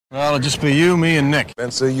Well, it'll just be you, me, and Nick.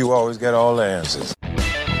 And so you always get all the answers.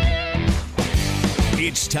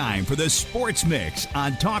 It's time for the Sports Mix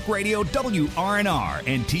on Talk Radio WRNR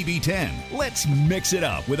and TV10. Let's mix it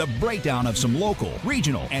up with a breakdown of some local,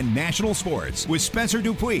 regional, and national sports with Spencer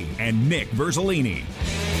Dupuis and Nick Verzolini.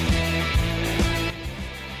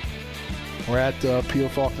 We're at P.O.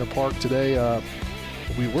 Faulkner Park today.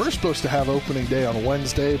 We were supposed to have opening day on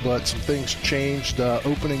Wednesday, but some things changed.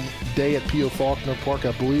 Opening day at P.O. Faulkner Park,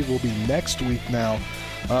 I believe, will be next week now.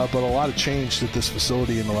 But a lot of change at this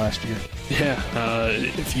facility in the last year. Yeah,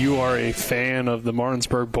 if you are a fan of the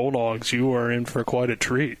Martinsburg Bulldogs, you are in for quite a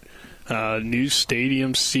treat. New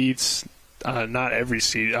stadium seats, not every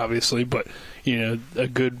seat, obviously, but a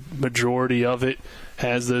good majority of it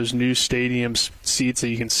has those new stadium seats that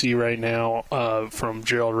you can see right now from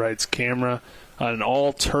Gerald Wright's camera. An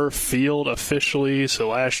all-turf field officially, so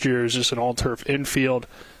last year it was just an all-turf infield.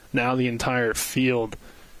 Now the entire field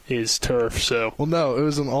is turf. So it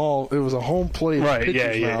was a home plate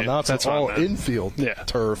pitcher's mound. Now it's an all infield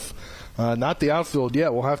turf, not the outfield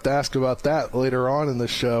yet. We'll have to ask about that later on in the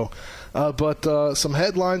show. But some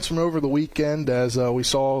headlines from over the weekend, as we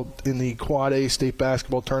saw in the Quad A state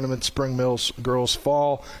basketball tournament, Spring Mills girls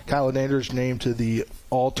fall. Kyla Nanders named to the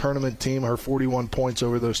all-tournament team. Her 41 points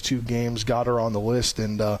over those two games got her on the list,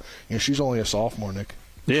 and she's only a sophomore, Nick.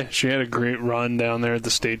 Yeah, she had a great run down there at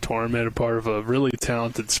the state tournament, a part of a really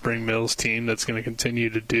talented Spring Mills team that's going to continue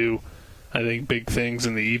to do, I think, big things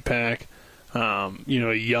in the EPAC.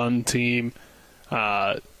 A young team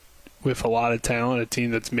with a lot of talent, a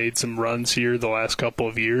team that's made some runs here the last couple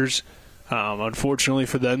of years. Unfortunately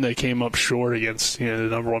for them, they came up short against the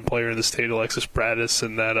number one player in the state, Alexis Bradis,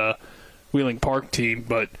 and that Wheeling Park team.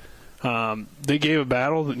 But they gave a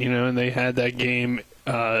battle, and they had that game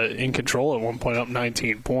in control at one point, up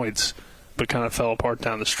 19 points, but kind of fell apart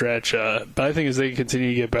down the stretch. But I think as they continue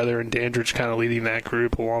to get better, and Dandridge kind of leading that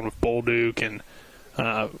group along with Bolduc and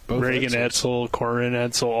Reagan Edsel, Corinne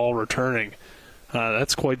Edsel all returning,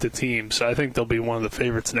 that's quite the team. So I think they'll be one of the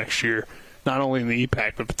favorites next year, not only in the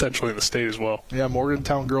EPAC, but potentially in the state as well. Yeah,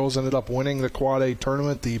 Morgantown girls ended up winning the Quad A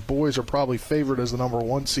tournament. The boys are probably favored as the number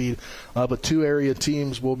one seed, but two area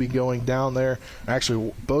teams will be going down there.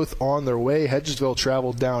 Actually, both on their way. Hedgesville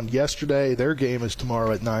traveled down yesterday. Their game is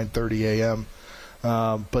tomorrow at 9:30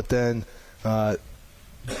 a.m. But then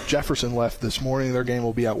Jefferson left this morning. Their game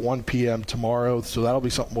will be at 1 p.m. tomorrow, so that'll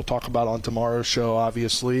be something we'll talk about on tomorrow's show,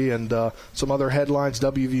 obviously. And some other headlines,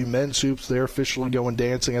 WVU men's hoops, they're officially going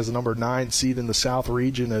dancing as the number 9 seed in the South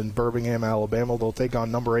region in Birmingham, Alabama. They'll take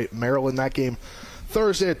on number 8 Maryland. That game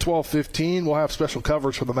Thursday at 12:15. We'll have special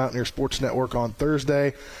coverage from the Mountaineer Sports Network on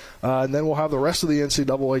Thursday. And then we'll have the rest of the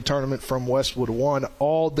NCAA tournament from Westwood 1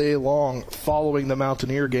 all day long following the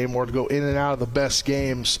Mountaineer game. We're to go in and out of the best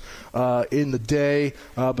games in the day.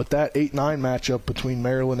 But that 8-9 matchup between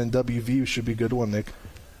Maryland and WVU should be a good one, Nick.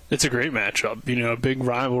 It's a great matchup. A big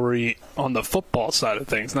rivalry on the football side of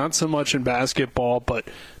things. Not so much in basketball, but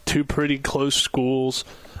two pretty close schools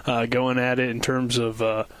going at it in terms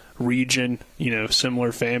of region,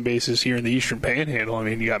 similar fan bases here in the Eastern Panhandle. I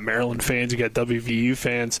mean, you got Maryland fans, you got WVU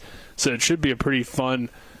fans, so it should be a pretty fun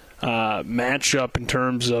matchup in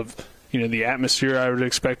terms of, the atmosphere. I would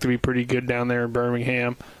expect to be pretty good down there in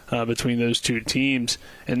Birmingham between those two teams.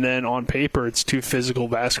 And then on paper, it's two physical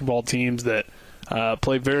basketball teams that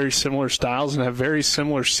play very similar styles and have very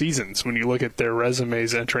similar seasons when you look at their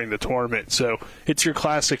resumes entering the tournament. So it's your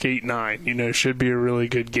classic 8-9. Should be a really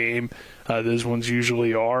good game. Those ones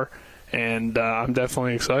usually are, and I'm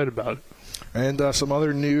definitely excited about it. And some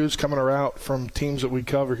other news coming out from teams that we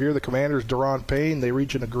cover here. The Commanders, Deron Payne, they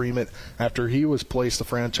reached an agreement after he was placed the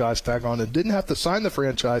franchise tag on and didn't have to sign the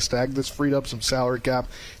franchise tag. This freed up some salary cap.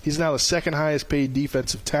 He's now the second highest paid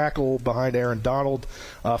defensive tackle behind Aaron Donald.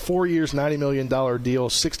 4 years, $90 million deal,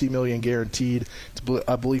 $60 million guaranteed. It's,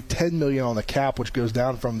 I believe, $10 million on the cap, which goes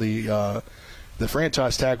down from the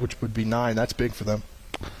franchise tag, which would be $9 million. That's big for them.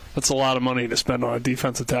 That's a lot of money to spend on a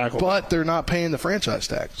defensive tackle. But they're not paying the franchise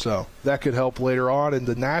tag, so that could help later on. And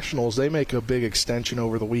the Nationals, they make a big extension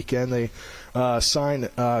over the weekend. They sign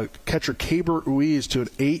catcher Caber Ruiz to an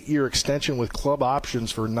 8-year extension with club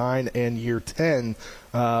options for 9 and year 10,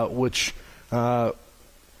 which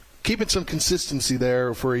keeping some consistency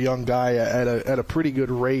there for a young guy at a pretty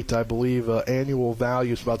good rate, I believe. Annual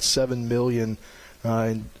value is about $7 million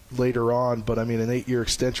later on. But, I mean, an 8-year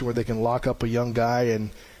extension where they can lock up a young guy, and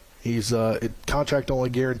contract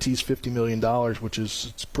only guarantees $50 million, which is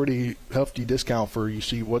it's pretty hefty discount for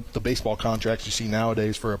what the baseball contracts you see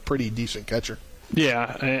nowadays for a pretty decent catcher.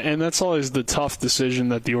 Yeah, and that's always the tough decision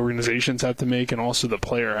that the organizations have to make and also the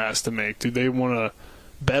player has to make. Do they want to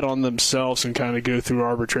bet on themselves and kind of go through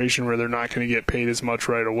arbitration where they're not going to get paid as much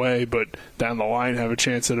right away, but down the line have a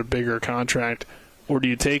chance at a bigger contract? Or do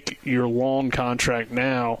you take your long contract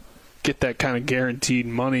now, get that kind of guaranteed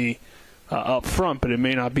money up front, but it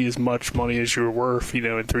may not be as much money as you're worth,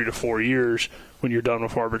 in 3 to 4 years when you're done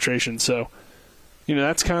with arbitration? So,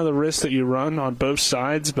 that's kind of the risk that you run on both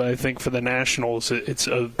sides, but I think for the Nationals, it's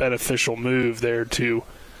a beneficial move there to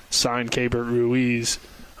sign Keibert Ruiz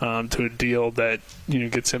to a deal that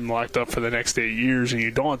gets him locked up for the next 8 years, and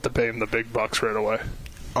you don't have to pay him the big bucks right away.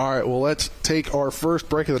 All right, well, let's take our first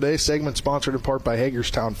break of the day. Segment sponsored in part by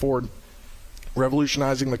Hagerstown Ford.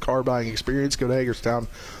 Revolutionizing the car buying experience. Go to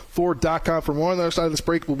HagerstownFord.com for more. On the other side of this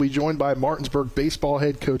break, we'll be joined by Martinsburg Baseball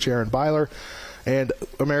head coach Aaron Byler and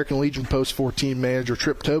American Legion Post 14 manager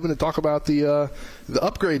Trip Tobin to talk about the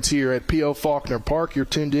upgrades here at P.O. Faulkner Park. You're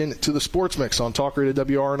tuned in to the Sports Mix on Talk Radio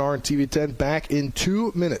WRNR and TV10. Back in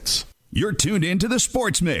 2 minutes. You're tuned in to the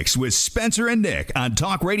Sports Mix with Spencer and Nick on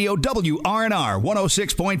Talk Radio WRNR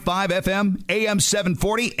 106.5 FM, AM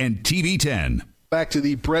 740, and TV10. Back to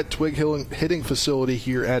the Brett Twig hitting facility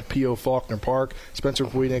here at P.O. Faulkner Park. Spencer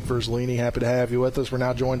Puig, Nick Verzolini, happy to have you with us. We're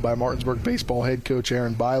now joined by Martinsburg Baseball head coach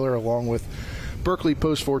Aaron Byler, along with Berkeley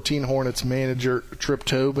Post 14 Hornets manager Trip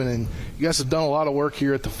Tobin. And you guys have done a lot of work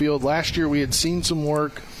here at the field. Last year we had seen some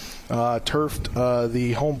work, turfed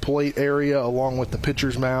the home plate area along with the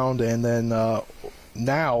pitcher's mound, and then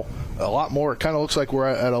now a lot more. It kind of looks like we're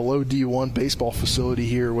at a low D1 baseball facility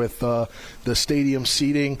here with the stadium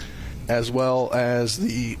seating, as well as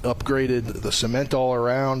the cement all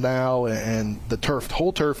around now, and the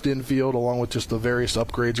whole turfed infield, along with just the various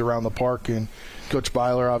upgrades around the park. And Coach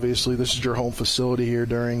Byler, obviously, this is your home facility here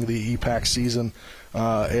during the EPAC season.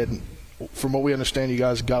 And from what we understand, you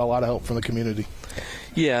guys got a lot of help from the community.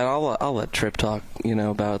 Yeah, and I'll let Trip talk,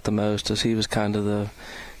 about it the most, as he was kind of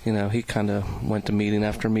he kind of went to meeting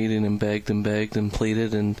after meeting and begged and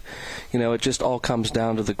pleaded. And, it just all comes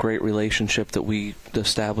down to the great relationship that we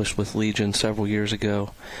established with Legion several years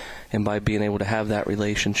ago. And by being able to have that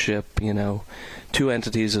relationship, two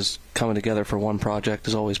entities is coming together for one project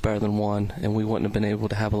is always better than one. And we wouldn't have been able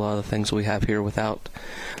to have a lot of the things we have here without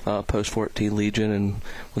Post 14 Legion and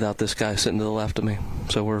without this guy sitting to the left of me.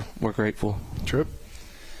 So we're grateful. Trip?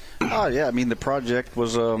 Oh, yeah. I mean, the project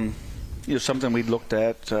was something we'd looked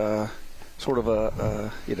at, sort of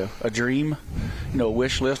a dream, a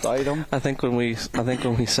wish list item. I think when we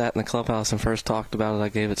sat in the clubhouse and first talked about it, I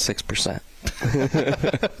gave it 6%.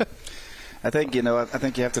 I think you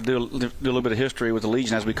have to do a little bit of history with the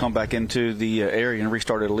Legion as we come back into the area and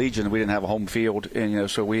restarted Legion. We didn't have a home field, and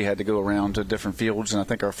so we had to go around to different fields. And I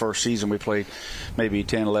think our first season we played maybe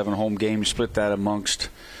 10, 11 home games, split that amongst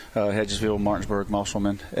Hedgesville, Martinsburg,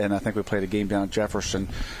 Musselman, and I think we played a game down at Jefferson.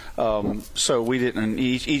 So we didn't.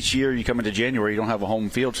 Each year you come into January, you don't have a home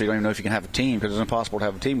field, so you don't even know if you can have a team, because it's impossible to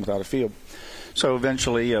have a team without a field. So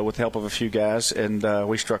eventually, with the help of a few guys, and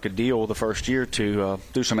we struck a deal the first year to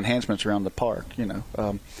do some enhancements around the park.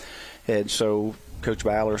 And so Coach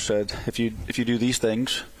Byler said, if you do these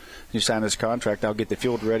things, you sign this contract, I'll get the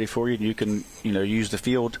field ready for you, and you can use the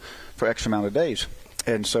field for X amount of days.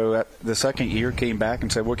 And so the second year came back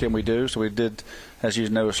and said, what can we do? So we did, as you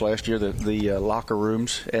noticed last year, the locker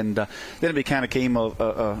rooms. And then it became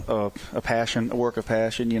a passion, a work of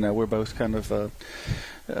passion. We're both kind of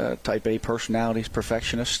type A personalities,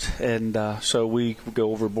 perfectionists. And so we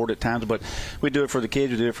go overboard at times. But we do it for the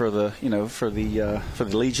kids. We do it for the, for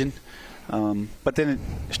the Legion. But then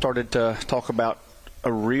it started to talk about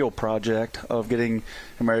a real project of getting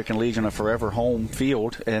American Legion a forever home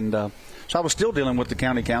field. And so I was still dealing with the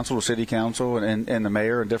county council, the city council, and the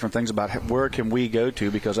mayor and different things about where can we go to,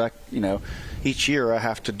 because each year I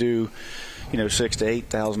have to do, $6,000 to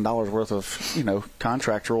 $8,000 worth of,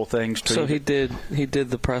 contractual things. So he did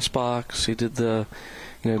the press box. He did the,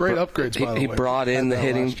 great upgrades. By the way, he brought in the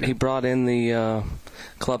hitting. He brought in the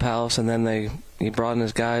clubhouse, and then he brought in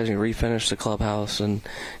his guys. And he refinished the clubhouse, and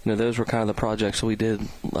those were kind of the projects we did.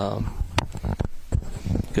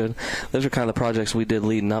 Good. Those are kind of the projects we did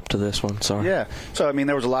leading up to this one. Sorry. Yeah. So,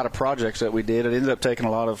 there was a lot of projects that we did. It ended up taking a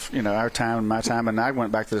lot of, our time and my time. And I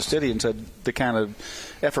went back to the city and said the kind of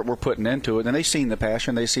effort we're putting into it. And they seen the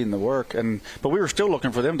passion. They seen the work. But we were still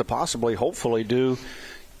looking for them to hopefully do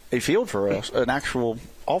a field for us, an actual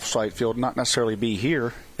off-site field, not necessarily be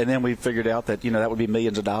here. And then we figured out that, that would be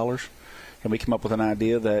millions of dollars. And we came up with an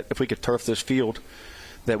idea that if we could turf this field,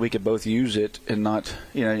 that we could both use it and not,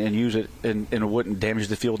 and use it and it wouldn't damage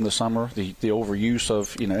the field in the summer. The overuse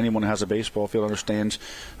of, anyone who has a baseball field understands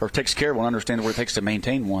or takes care of one understands what it takes to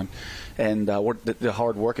maintain one, and the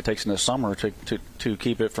hard work it takes in the summer to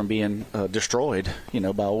keep it from being destroyed, by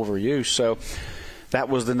overuse. So that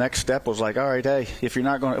was the next step. Was like, all right, hey, if we're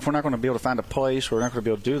not going to be able to find a place, we're not going to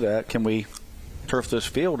be able to do that. Can we turf this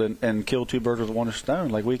field and kill two birds with one stone?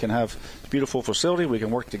 Like, we can have a beautiful facility. We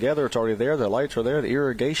can work together. It's already there. The lights are there. The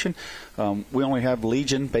irrigation. We only have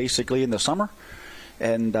Legion basically in the summer.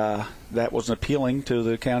 And that wasn't appealing to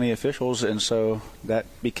the county officials, and so that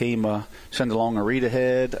became send along a read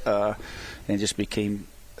ahead, and just became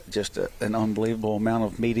an unbelievable amount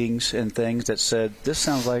of meetings and things that said, this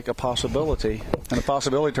sounds like a possibility, and the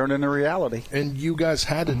possibility turned into reality. And you guys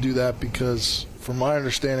had to do that because, from my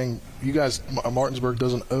understanding, you guys, Martinsburg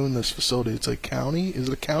doesn't own this facility. It's a county. Is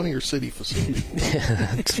it a county or city facility?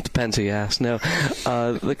 It depends who you ask. No,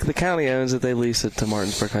 the county owns it. They lease it to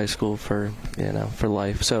Martinsburg High School for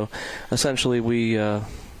life. So essentially, we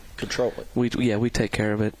control it. We take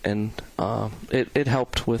care of it, and it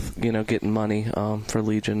helped with getting money for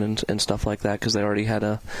Legion and stuff like that, because they already had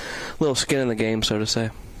a little skin in the game, so to say.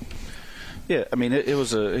 Yeah, I mean, there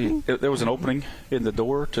was an opening in the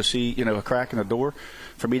door to see, a crack in the door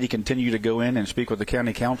for me to continue to go in and speak with the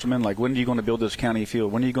county councilman. Like, when are you going to build this county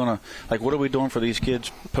field? When are you going to, like, what are we doing for these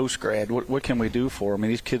kids post-grad? What can we do for them? I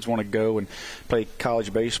mean, these kids want to go and play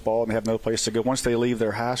college baseball, and they have no place to go. Once they leave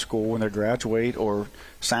their high school, when they graduate or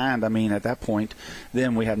signed, I mean, at that point,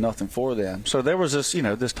 then we have nothing for them. So there was this,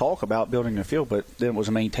 this talk about building a field, but then it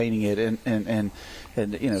was maintaining it. And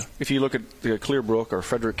if you look at Clearbrook or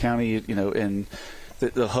Frederick County, and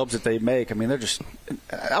the hubs that they make, I mean,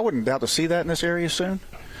 I wouldn't doubt to see that in this area soon,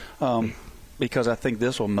 because I think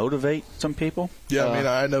this will motivate some people. Yeah, I mean,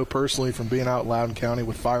 I know personally from being out in Loudoun County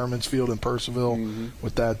with Fireman's Field in Purcellville,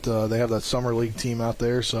 with that, they have that summer league team out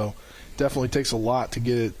there, so definitely takes a lot to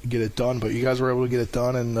get it done. But you guys were able to get it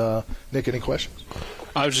done. And Nick, any questions?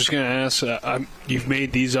 I was just going to ask, you've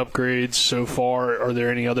made these upgrades so far. Are there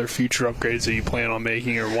any other future upgrades that you plan on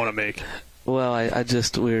making or want to make? Well,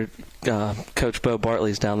 Coach Bo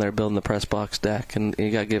Bartley's down there building the press box deck, and you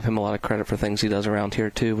got to give him a lot of credit for things he does around here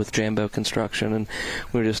too with Jambo Construction. And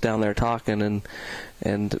we were just down there talking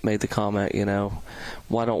and made the comment,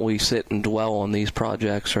 why don't we sit and dwell on these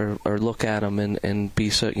projects or look at them and be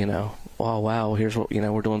so, oh wow, here's what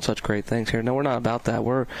we're doing such great things here. No, we're not about that.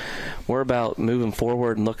 We're about moving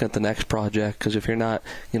forward and looking at the next project, because if you're not,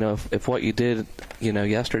 if what you did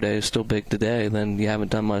yesterday is still big today, then you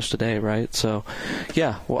haven't done much today, right? So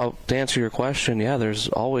yeah, well, to answer your question, yeah, there's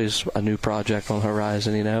always a new project on the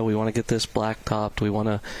horizon. We want to get this blacktopped. We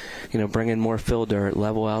want to bring in more fill dirt,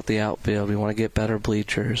 level out the outfield. We want to get better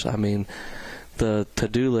bleachers. I mean, the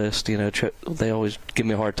to-do list, they always give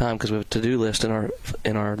me a hard time because we have a to-do list in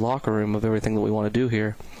our locker room of everything that we want to do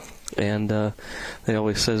here, and they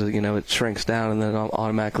always says that it shrinks down and then it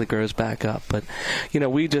automatically grows back up. But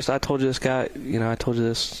I told you this guy, I told you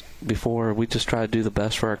this before, we just try to do the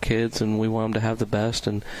best for our kids, and we want them to have the best,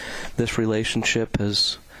 and this relationship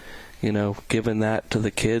has given that to the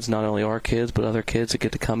kids, not only our kids, but other kids that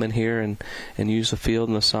get to come in here and use the field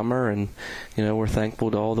in the summer. And, we're thankful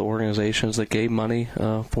to all the organizations that gave money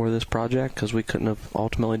for this project, because we couldn't have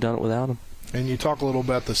ultimately done it without them. And you talk a little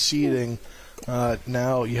about the seating.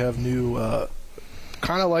 Now you have new,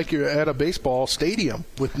 kind of like you're at a baseball stadium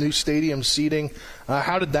with new stadium seating.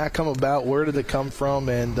 How did that come about? Where did it come from?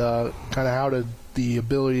 And kind of how did the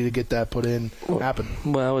ability to get that put in happen?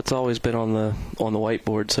 Well, it's always been on the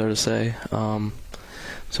whiteboard, so to say.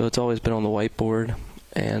 So it's always been on the whiteboard,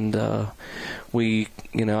 and I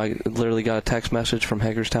literally got a text message from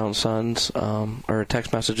Hagerstown Sons, or a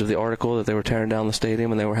text message of the article that they were tearing down the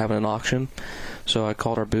stadium and they were having an auction. So I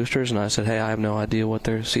called our boosters and I said, hey, I have no idea what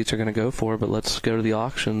their seats are going to go for, but let's go to the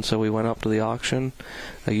auction. So we went up to the auction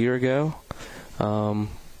a year ago.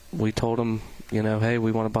 We told them, hey,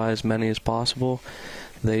 we want to buy as many as possible.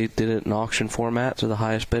 They did it in auction format, so the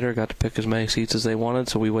highest bidder got to pick as many seats as they wanted,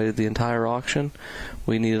 so we waited the entire auction.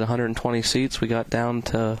 We needed 120 seats. We got down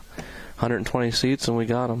to 120 seats, and we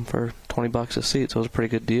got them for $20 a seat, so it was a pretty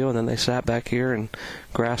good deal. And then they sat back here, and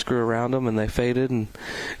grass grew around them, and they faded and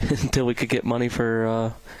until we could get money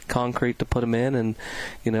for concrete to put them in. And,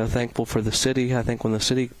 thankful for the city. I think when the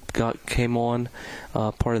city came on,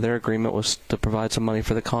 part of their agreement was to provide some money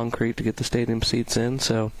for the concrete to get the stadium seats in.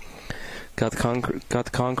 So got the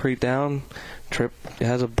concrete down. Tripp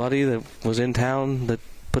has a buddy that was in town that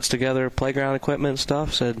puts together playground equipment and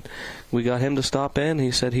stuff. Said we got him to stop in.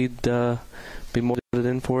 He said he'd be more put it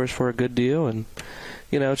in for us for a good deal. And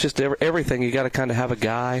it's just everything. You got to kind of have a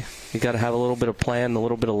guy. You got to have a little bit of plan and a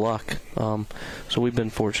little bit of luck. So we've been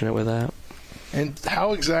fortunate with that. And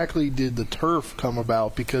how exactly did the turf come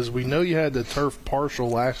about? Because we know you had the turf partial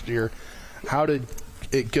last year. How did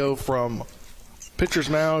it go from pitcher's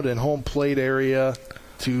mound and home plate area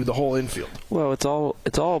to the whole infield? Well, it's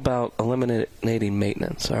all about eliminating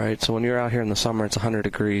maintenance. All right. So when you're out here in the summer, it's 100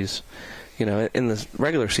 degrees. You know, in the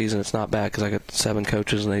regular season, it's not bad because I got 7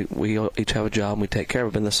 coaches and we each have a job and we take care of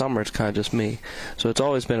it. But in the summer, it's kind of just me. So it's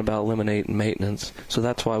always been about eliminating maintenance. So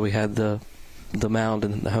that's why we had the mound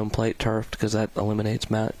and the home plate turfed, because that eliminates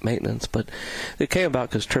maintenance. But it came about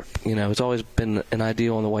because Tripp, you know, it's always been an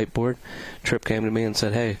ideal on the whiteboard. Tripp came to me and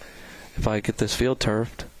said, "Hey, if I get this field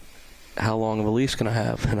turfed, how long of a lease can I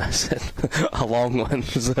have?" And I said, "A long one."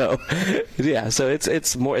 So, yeah. So it's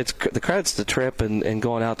the credits to Tripp and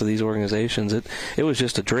going out to these organizations. It was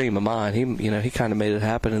just a dream of mine. He kind of made it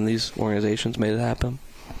happen, and these organizations made it happen.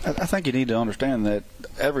 I think you need to understand that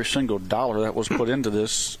every single dollar that was put into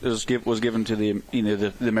this was given to the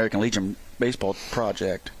American Legion baseball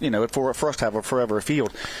project. You know, for us to have a forever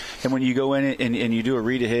field, and when you go in and you do a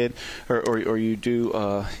read ahead or you do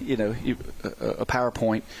a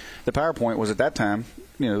PowerPoint, the PowerPoint was at that time.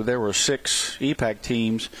 You know, there were 6 EPAC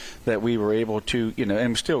teams that we were able to, and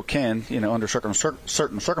we still can, under certain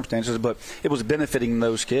circumstances, but it was benefiting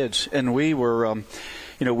those kids, and we were.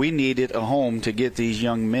 We needed a home to get these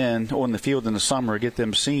young men on the field in the summer, get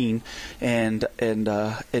them seen, and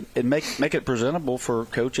make it presentable for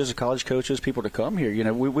coaches, college coaches, people to come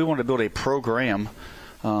here. We want to build a program.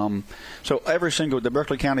 So the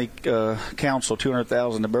Berkeley County Council,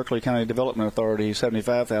 $200,000, the Berkeley County Development Authority,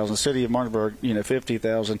 $75,000, the City of Martinsburg,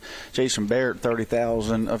 $50,000, Jason Barrett,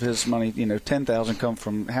 $30,000 of his money, $10,000 come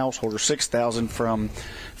from householders, $6,000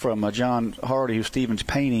 from John Hardy, who's Stevens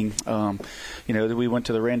Painting. We went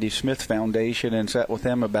to the Randy Smith Foundation and sat with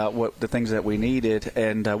them about what the things that we needed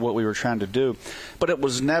and what we were trying to do. But it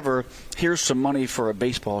was never, here's some money for a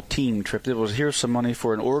baseball team trip. It was, here's some money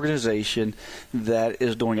for an organization that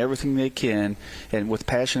is doing everything they can and with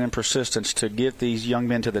passion and persistence to get these young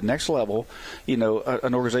men to the next level. An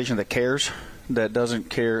organization that cares, that doesn't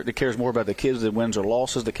care, that cares more about the kids than wins or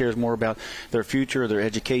losses, that cares more about their future, their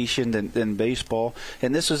education than baseball.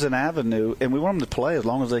 And this is an avenue, and we want them to play as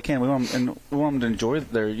long as they can. We want them to enjoy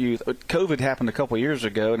their youth. COVID happened a couple of years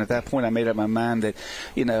ago, and at that point I made up my mind that,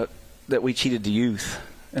 that we cheated the youth.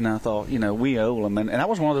 And I thought, we owe them. And that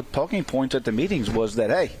was one of the talking points at the meetings was that,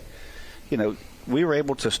 hey, we were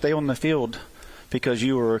able to stay on the field because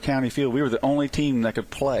you were a county field. We were the only team that could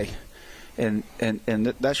play. And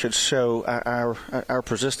that should show our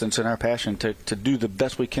persistence and our passion to do the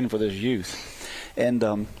best we can for this youth.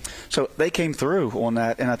 And so they came through on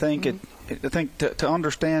that. And I think to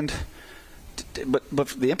understand, but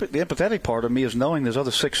the empathetic part of me is knowing there's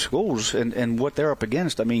other 6 schools and what they're up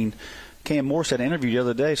against. I mean, Cam Moore said in an interview the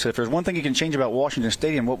other day, said if there's one thing you can change about Washington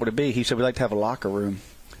Stadium, what would it be? He said we'd like to have a locker room.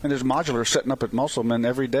 And there's modulars setting up at Musselman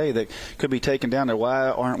every day that could be taken down there. Why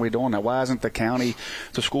aren't we doing that? Why isn't the county,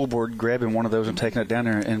 the school board grabbing one of those and taking it down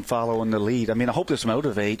there and following the lead? I mean, I hope this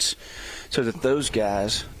motivates so that those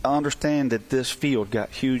guys understand that this field got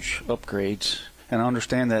huge upgrades, and I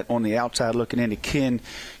understand that on the outside looking in, it can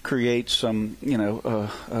create some,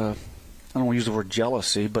 I don't want to use the word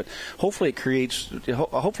jealousy, but hopefully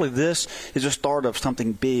hopefully this is a start of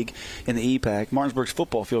something big in the EPAC. Martinsburg's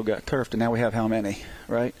football field got turfed, and now we have how many,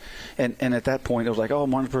 right? And at that point, it was like, oh,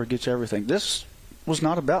 Martinsburg gets everything. This was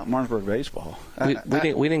not about Martinsburg baseball. We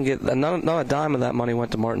didn't get, not a dime of that money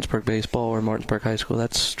went to Martinsburg baseball or Martinsburg High School.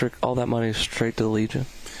 That's strict. All that money is straight to the Legion.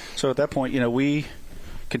 So at that point, we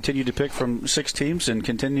continued to pick from 6 teams and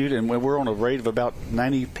continued, and we're on a rate of about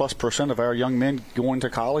 90+% of our young men going to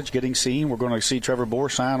college, getting seen. We're going to see Trevor Bohr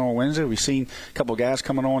sign on Wednesday. We've seen a couple of guys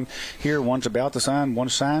coming on here. One's about to sign,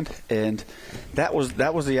 one's signed, and that was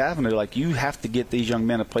the avenue. Like, you have to get these young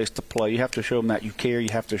men a place to play. You have to show them that you care.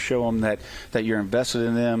 You have to show them that you're invested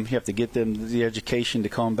in them. You have to get them the education to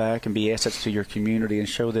come back and be assets to your community and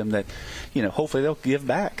show them that, hopefully they'll give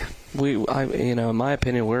back. In my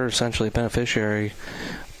opinion, we're essentially a beneficiary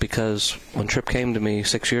because when Tripp came to me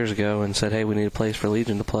 6 years ago and said, hey, we need a place for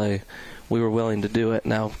Legion to play, we were willing to do it.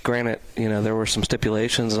 Now, granted, there were some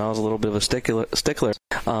stipulations, and I was a little bit of a stickler.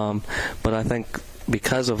 But I think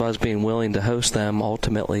because of us being willing to host them,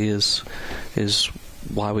 ultimately is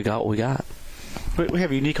why we got what we got. We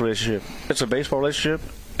have a unique relationship. It's a baseball relationship.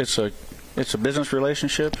 It's a business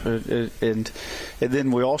relationship, and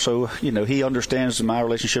then we also, he understands my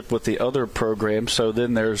relationship with the other programs. So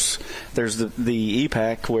then there's the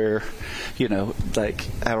EPAC where,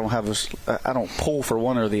 I don't pull for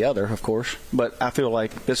one or the other, of course, but I feel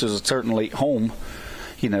like this is certainly home,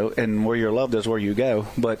 and where you're loved is where you go.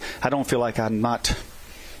 But I don't feel like I'm not,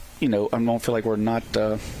 I don't feel like we're not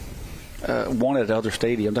wanted at other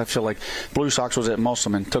stadiums. I feel like Blue Sox was at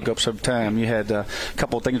Musselman, took up some time. You had a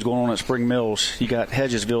couple of things going on at Spring Mills. You got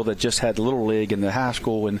Hedgesville that just had the Little League and the high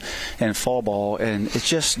school and fall ball, and it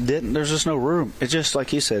just didn't. There's just no room. It's just like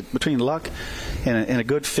he said, between luck and a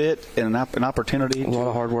good fit and an opportunity. A lot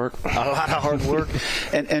of hard work. A lot of hard work,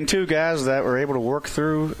 and two guys that were able to work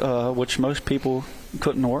through, which most people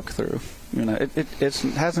couldn't work through. You know, it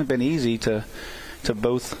hasn't been easy to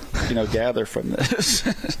both, gather from this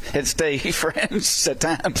and stay friends at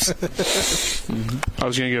times. I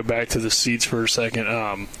was going to go back to the seats for a second.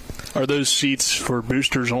 Are those seats for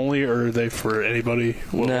boosters only, or are they for anybody?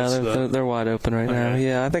 No, they're wide open right now.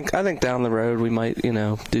 Yeah, I think down the road we might,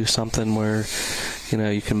 do something where,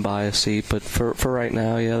 you can buy a seat. But for right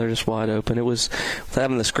now, yeah, they're just wide open. It was, with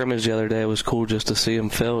having the scrimmage the other day, it was cool just to see them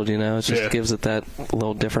filled. It just gives it that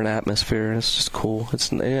little different atmosphere, and it's just cool.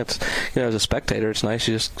 It's as a spectator, it's nice.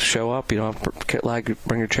 You just show up. You don't have to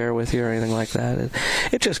bring your chair with you or anything like that.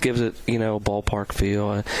 It just gives it, a ballpark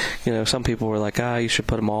feel. Some people were like, you should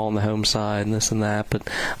put them all on the home side and this and that, but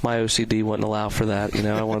my OCD wouldn't allow for that.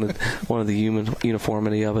 I wanted the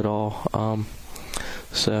uniformity of it all.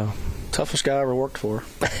 So. Toughest guy I ever worked for.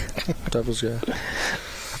 Toughest guy.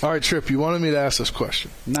 All right, Tripp, you wanted me to ask this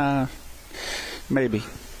question. Nah, maybe.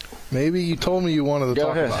 Maybe you told me you wanted to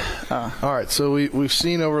talk about it. All right, so we've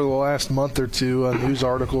seen over the last month or two a news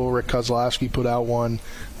article. Rick Kozlowski put out one.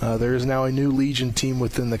 There is now a new Legion team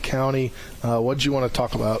within the county. What did you want to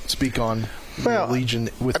talk about, speak on Legion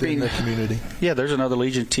within the community? Yeah, there's another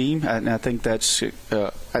Legion team, and I think that's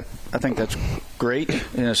I think that's great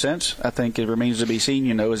in a sense. I think it remains to be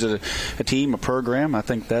seen. Is it a team, a program? I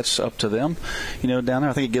think that's up to them. Down there,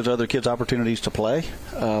 I think it gives other kids opportunities to play.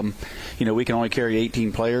 We can only carry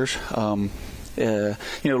 18 players.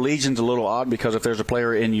 Legion's a little odd because if there's a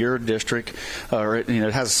player in your district, or it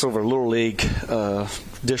has a sort of a little league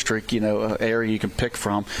district, area you can pick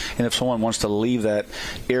from, and if someone wants to leave that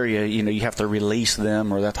area, you have to release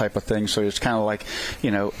them or that type of thing. So it's kind of like, I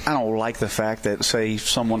don't like the fact that, say,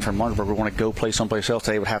 someone from Martinsburg would want to go play someplace else,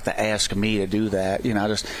 they would have to ask me to do that.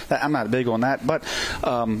 I'm not big on that, but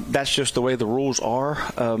that's just the way the rules are.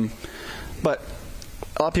 But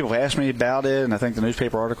a lot of people have asked me about it, and I think the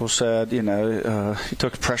newspaper article said, it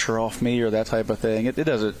took pressure off me or that type of thing. It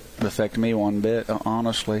doesn't affect me one bit,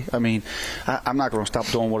 honestly. I mean, I'm not going to stop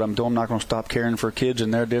doing what I'm doing. I'm not going to stop caring for kids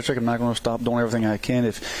in their district. I'm not going to stop doing everything I can.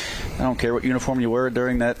 If I don't care what uniform you wear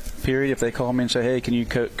during that period, if they call me and say, hey, can you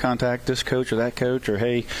contact this coach or that coach, or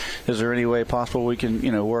hey, is there any way possible we can,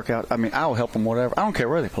 work out? I mean, I'll help them, whatever. I don't care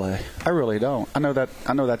where they play. I really don't. I know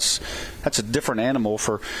that's a different animal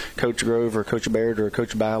for Coach Grove or Coach Baird or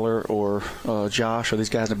Coach Baller or Josh or these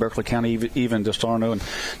guys in Berkeley County, even DeSarno and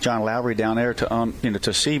John Lowry down there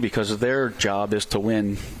to see, because their job is to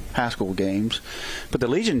win high school games. But the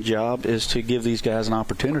Legion job is to give these guys an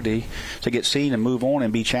opportunity to get seen and move on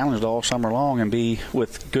and be challenged all summer long and be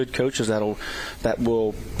with good coaches that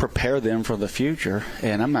will prepare them for the future.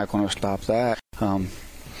 And I'm not going to stop that.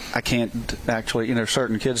 I can't actually,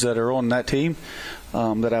 certain kids that are on that team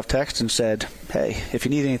that I've texted and said, hey, if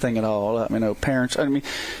you need anything at all, let me know. Parents, I mean,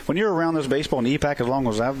 when you're around this baseball and EPAC as long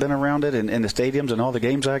as I've been around it, and in the stadiums and all the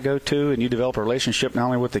games I go to, and you develop a relationship not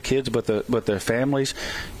only with the kids but their families,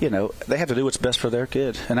 they have to do what's best for their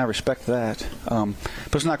kid, and I respect that. But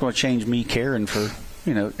it's not going to change me caring for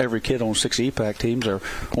every kid on 6 EPAC teams are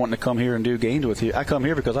wanting to come here and do games with you. I come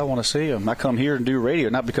here because I want to see them. I come here and do radio,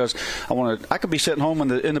 not because I want to. I could be sitting home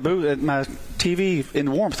in the booth at my TV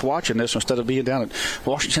in warmth watching this instead of being down at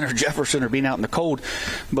Washington or Jefferson or being out in the cold.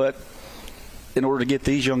 But in order to get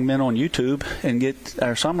these young men on YouTube and get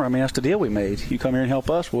our summer, I mean, that's the deal we made. You come here and help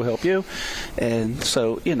us, we'll help you. And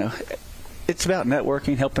so, it's about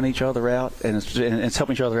networking, helping each other out, and it's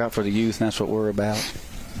helping each other out for the youth, and that's what we're about.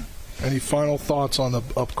 Any final thoughts on the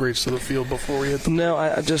upgrades to the field before we hit the... No,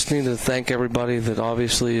 I just need to thank everybody that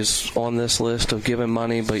obviously is on this list of giving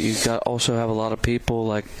money, but you also have a lot of people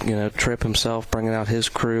like, Tripp himself bringing out his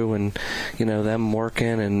crew and, them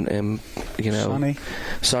working and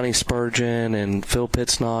Sonny Spurgeon and Phil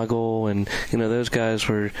Pittsnoggle and, those guys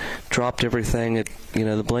dropped everything at,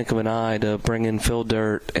 the blink of an eye to bring in Phil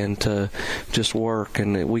Dirt and to just work.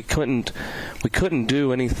 And we couldn't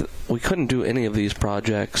do any of these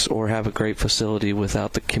projects or have a great facility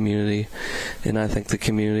without the community. And I think the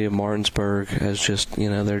community of Martinsburg has just,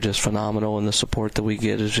 they're just phenomenal, and the support that we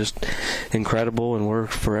get is just incredible, and we're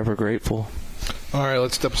forever grateful. All right,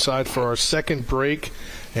 let's step aside for our second break.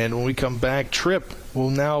 And when we come back, Tripp will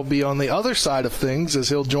now be on the other side of things as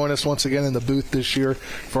he'll join us once again in the booth this year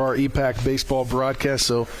for our EPAC baseball broadcast.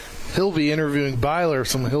 So he'll be interviewing Byler.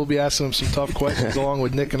 He'll be asking him some tough questions along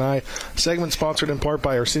with Nick and I. Segment sponsored in part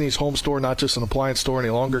by Orsini's Home Store, not just an appliance store any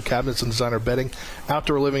longer. Cabinets and designer bedding.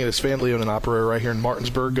 Outdoor living is family owned and operated right here in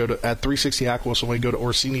Martinsburg. Go to at 360 Aquos and go to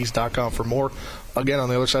Orsinis.com for more. Again, on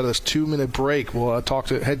the other side of this 2-minute break, we'll talk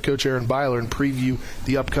to head coach Aaron Byler and preview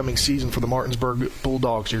the upcoming season for the Martinsburg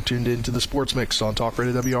Bulldogs. You're tuned into the Sports Mix on Talk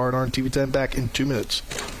Radio WRNR and TV 10. Back in 2 minutes.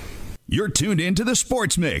 You're tuned into the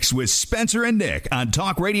Sports Mix with Spencer and Nick on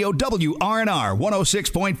Talk Radio WRNR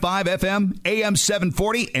 106.5 FM, AM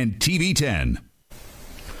 740, and TV 10.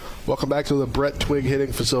 Welcome back to the Brett Twigg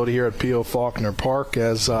hitting facility here at P.O. Faulkner Park.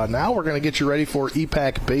 As now we're going to get you ready for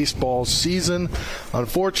EPAC baseball season.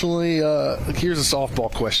 Unfortunately, here's a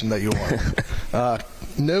softball question that you want.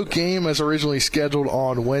 No game as originally scheduled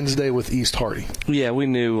on Wednesday with East Hardy. Yeah, we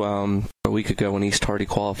knew a week ago when East Hardy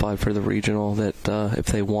qualified for the regional that if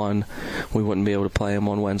they won, we wouldn't be able to play them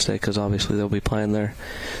on Wednesday because obviously they'll be playing their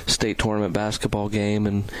state tournament basketball game,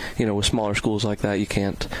 and with smaller schools like that, you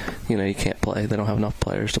can't play. They don't have enough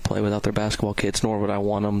players to play without their basketball kids, nor would I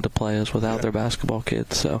want them to play as without their basketball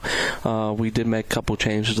kids. So we did make a couple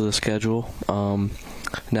changes to the schedule.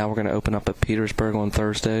 Now we're going to open up at Petersburg on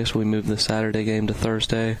Thursday, so we moved the Saturday game to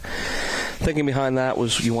Thursday. Thinking behind that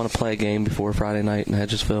was you want to play a game before Friday night in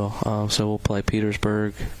Hedgesville, so we'll play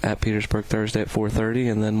Petersburg Thursday at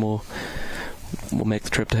 4:30, and then we'll make the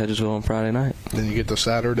trip to Hedgesville on Friday night. Then you get the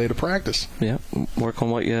Saturday to practice. Yeah, work on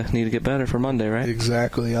what you need to get better for Monday, right?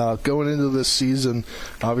 Exactly. Going into this season,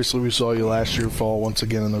 obviously we saw you last year fall once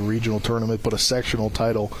again in the regional tournament, but a sectional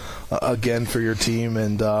title again for your team,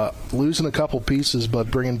 and losing a couple pieces, but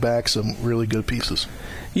bringing back some really good pieces.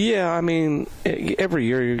 Yeah, I mean, every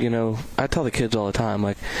year, I tell the kids all the time,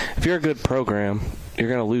 like, if you're a good program, you're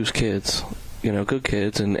going to lose kids. Good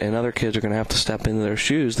kids, and other kids are going to have to step into their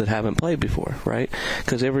shoes that haven't played before, right?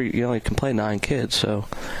 Because you only can play 9 kids, so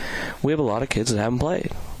we have a lot of kids that haven't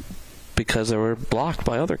played because they were blocked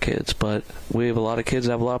by other kids. But we have a lot of kids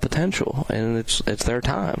that have a lot of potential, and it's their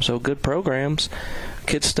time. So good programs,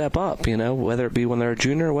 kids step up, whether it be when they're a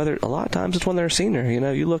junior or whether a lot of times it's when they're a senior.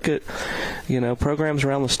 You look at, programs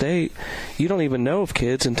around the state, you don't even know of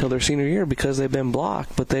kids until their senior year because they've been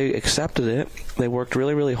blocked, but they accepted it. They worked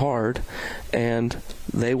really, really hard, and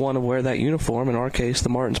they want to wear that uniform, in our case, the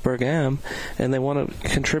Martinsburg M, and they want to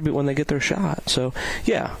contribute when they get their shot. So,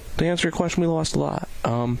 yeah, to answer your question, we lost a lot.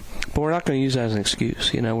 But we're not going to use that as an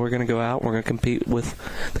excuse. We're going to go out, we're going to compete with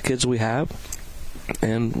the kids we have.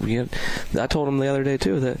 And I told them the other day,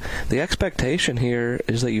 too, that the expectation here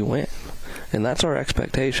is that you win. And that's our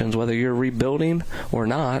expectations, whether you're rebuilding or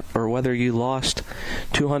not, or whether you lost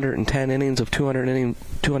 210 innings of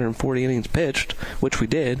 240 innings pitched, which we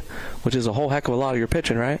did, which is a whole heck of a lot of your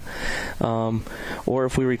pitching, right? Or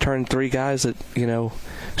if we returned 3 guys that,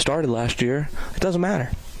 started last year, it doesn't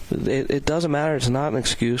matter. It doesn't matter. It's not an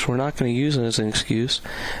excuse. We're not going to use it as an excuse.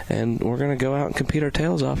 And we're going to go out and compete our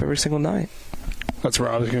tails off every single night. That's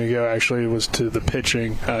where I was going to go, actually, was to the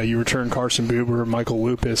pitching. You returned Carson Buber, Michael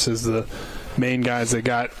Lupus as the main guys that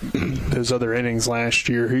got those other innings last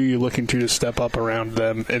year. Who are you looking to step up around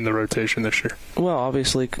them in the rotation this year? Well,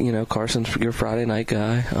 obviously, Carson's your Friday night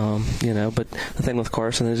guy, but the thing with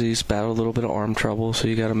Carson is he's battled a little bit of arm trouble, so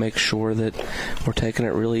you got to make sure that we're taking it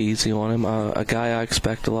really easy on him. A guy I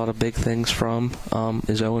expect a lot of big things from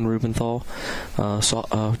is Owen Rubenthal,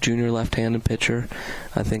 junior left-handed pitcher.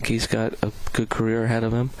 I think he's got a good career ahead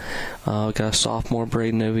of him. Got a sophomore,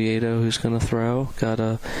 Braden Oviedo, who's going to throw. Got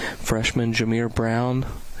a freshman, Jameer Brown,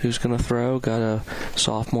 who's going to throw. Got a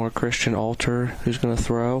sophomore, Christian Alter, who's going to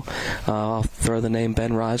throw. I'll throw the name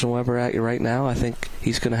Ben Reisenweber at you right now. I think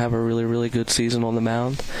he's going to have a really, really good season on the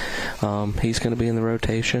mound. He's going to be in the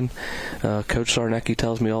rotation. Coach Sarnecki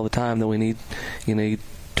tells me all the time that we need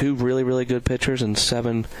 2 really, really good pitchers and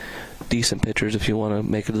 7 decent pitchers if you want to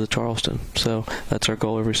make it to the Charleston. So that's our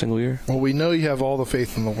goal every single year. Well, we know you have all the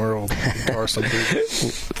faith in the world in Carson.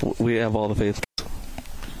 We have all the faith.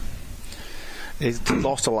 It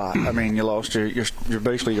lost a lot. I mean, you lost your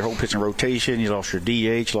basically your whole pitching rotation. You lost your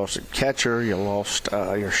DH, you lost your catcher, you lost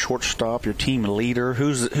your shortstop, your team leader.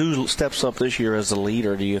 Who steps up this year as the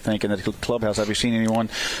leader, do you think, in the clubhouse? Have you seen anyone?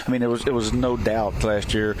 I mean, it was no doubt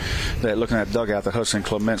last year that looking at dugout that Hudson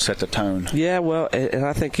Clement set the tone. Yeah, well, and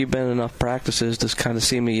I think you've been in enough practices to kind of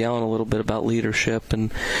see me yelling a little bit about leadership,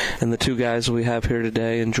 and the 2 guys we have here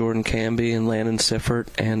today, and Jordan Canby and Landon Siffert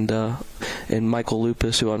and Michael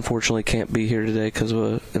Lupus, who unfortunately can't be here today because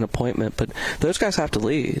of an appointment. But those guys have to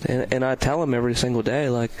lead. And I tell them every single day,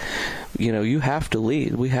 like, you have to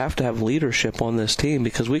lead. We have to have leadership on this team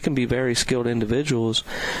because we can be very skilled individuals,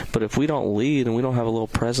 but if we don't lead and we don't have a little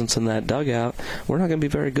presence in that dugout, we're not going to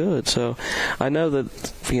be very good. So I know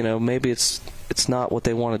that, maybe it's not what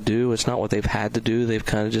they want to do. It's not what they've had to do. They've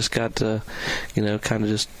kind of just got to,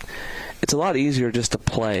 it's a lot easier just to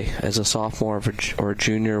play as a sophomore or a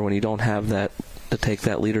junior when you don't have that to take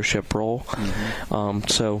that leadership role. Mm-hmm.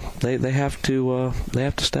 So they have to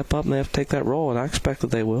step up and they have to take that role, and I expect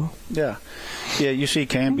that they will. Yeah. You see,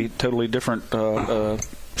 can be totally different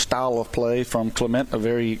style of play from Clement,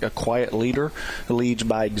 a quiet leader who leads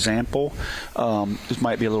by example. This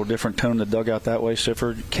might be a little different tone in the dugout that way.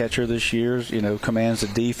 Sifford, catcher this year, commands the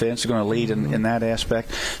defense, is going to lead in that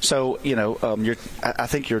aspect. So, I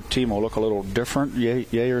think your team will look a little different,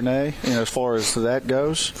 yay or nay, as far as that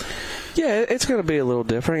goes. Yeah, it's going to be a little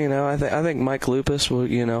different. I think Mike Lupus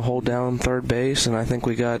will, hold down third base, and I think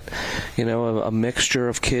we got, a mixture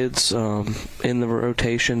of kids in the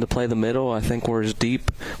rotation to play the middle. I think we're as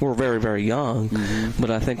deep. We're very, very young, mm-hmm.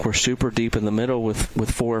 but I think we're super deep in the middle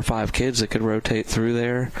with 4 or 5 kids that could rotate through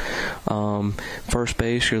there. First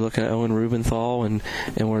base, you're looking at Owen Rubenthal, and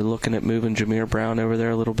we're looking at moving Jameer Brown over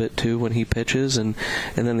there a little bit too when he pitches, and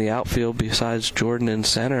then the outfield besides Jordan in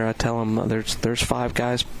center. I tell them there's 5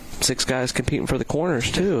 guys. 6 guys competing for the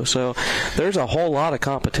corners too, so there's a whole lot of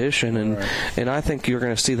competition, and I think you're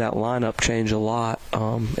going to see that lineup change a lot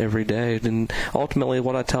every day. And ultimately,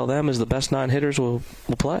 what I tell them is the best 9 hitters will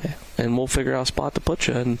play, and we'll figure out a spot to put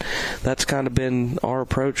you. And that's kind of been our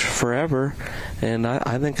approach forever, and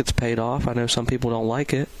I think it's paid off. I know some people don't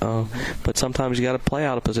like it, but sometimes you got to play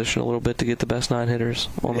out of position a little bit to get the best 9 hitters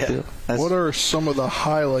on the field. What are some of the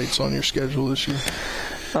highlights on your schedule this year?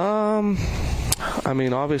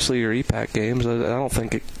 Obviously your EPAC games. I don't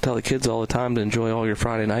tell the kids all the time to enjoy all your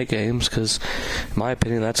Friday night games because, in my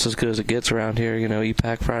opinion, that's as good as it gets around here.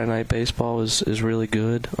 EPAC Friday night baseball is really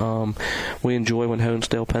good. We enjoy when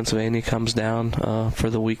Honesdale, Pennsylvania comes down for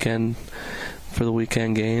the weekend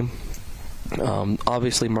game.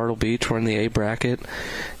 Obviously Myrtle Beach, we're in the A bracket.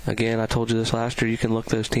 Again, I told you this last year, you can look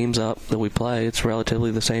those teams up that we play. It's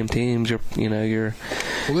relatively the same teams. Well,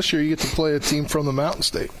 this year you get to play a team from the Mountain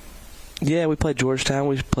State. Yeah, we play Georgetown.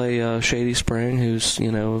 We play Shady Spring, who's,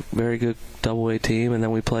 a very good double-A team, and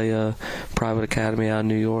then we play a private academy out of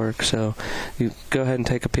New York. So you go ahead and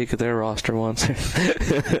take a peek at their roster once.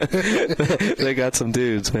 They got some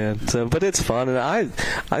dudes, man. But it's fun, and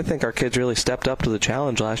I think our kids really stepped up to the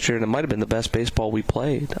challenge last year, and it might have been the best baseball we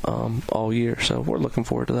played all year. So we're looking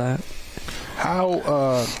forward to that. How,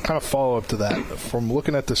 kind of follow-up to that, from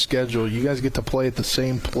looking at the schedule, you guys get to play at the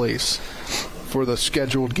same place for the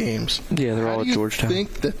scheduled games. Yeah, they're all at Georgetown. Do you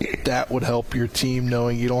think that would help your team,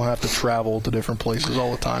 knowing you don't have to travel to different places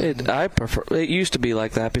all the time? It used to be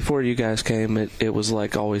like that. Before you guys came, it was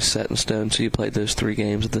like always set in stone, so you played those 3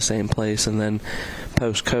 games at the same place, and then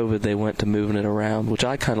post-COVID they went to moving it around, which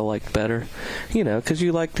I kind of liked better, because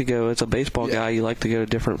you like to go, as a baseball guy, you like to go to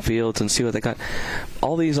different fields and see what they got.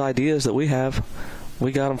 All these ideas that we have,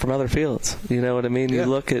 we got them from other field. You know what I mean? Yeah. You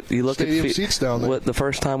look at seats down there. The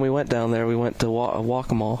first time we went down there, we went to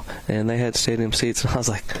Waccamaw, and they had stadium seats. And I was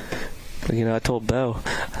like, I told Bo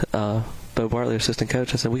Bartley, assistant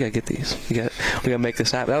coach, I said, we got to get these. We got to make this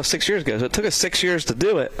happen. That was 6 years ago, so it took us 6 years to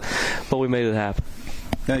do it, but we made it happen.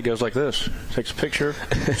 Then it goes like this. Takes a picture,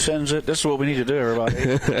 sends it. This is what we need to do, everybody.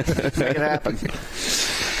 Make it happen.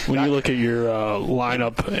 When you look at your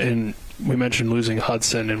lineup, and we mentioned losing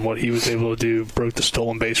Hudson and what he was able to do, broke the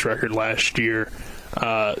stolen base record last year,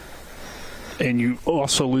 and you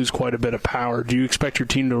also lose quite a bit of power. Do you expect your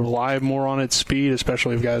team to rely more on its speed,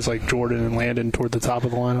 especially with guys like Jordan and Landon toward the top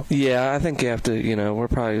of the lineup? Yeah, I think you have to, we're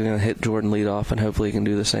probably going to hit Jordan lead off, and hopefully he can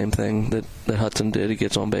do the same thing that Hudson did. He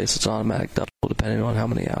gets on base, it's automatic double, depending on how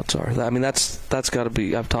many outs are. I mean, that's got to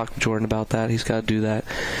be, I've talked to Jordan about that. He's got to do that.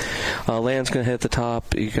 Land's going to hit the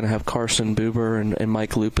top. You're going to have Carson Buber and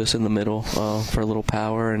Mike Lupus in the middle for a little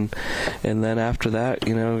power, and then after that,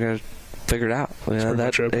 we're going to figure it out.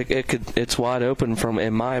 It's wide open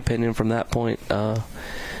in my opinion, from that point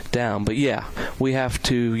down. But yeah, we have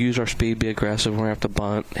to use our speed, be aggressive. We're gonna have to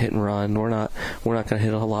bunt, hit and run. We're not gonna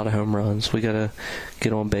hit a lot of home runs. We gotta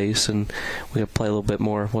get on base, and we gotta play a little bit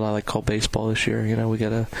more what I like to call baseball this year.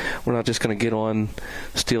 We're not just gonna get on,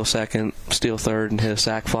 steal second, steal third, and hit a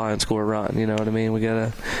sac fly and score a run. You know what I mean? We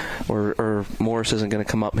gotta, or Morris isn't gonna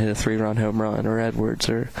come up and hit a 3-run home run, or Edwards,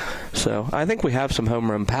 so I think we have some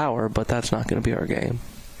home run power, but that's not gonna be our game.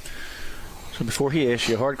 So before he asks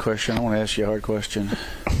you a hard question, I want to ask you a hard question.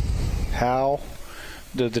 How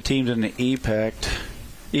do the teams in the EPAC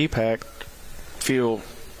feel,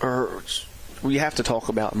 or we have to talk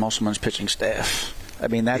about Musselman's pitching staff. I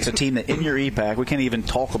mean, that's a team that in your EPAC, we can't even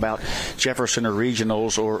talk about Jefferson or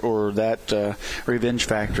regionals or that revenge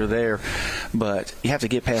factor there. But you have to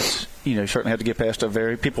get past, you certainly have to get past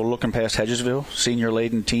people looking past Hedgesville,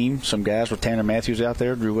 senior-laden team, some guys with Tanner Matthews out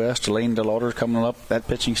there, Drew West, Elaine DeLauder coming up, that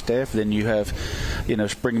pitching staff. Then you have,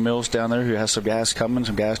 Spring Mills down there who has some guys coming,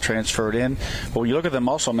 some guys transferred in. But when you look at the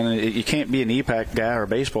Musselman, you can't be an EPAC guy or a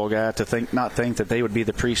baseball guy to not think that they would be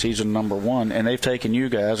the preseason number one. And they've taken you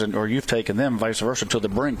guys, or you've taken them, vice versa, to the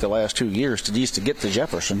brink the last 2 years to get to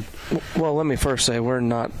Jefferson. Well, let me first say we're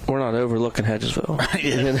not overlooking Hedgesville.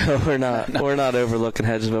 We're not overlooking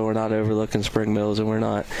Hedgesville. We're not overlooking Spring Mills, and we're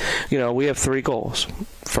not. We have 3 goals.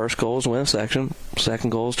 First goal is win a section.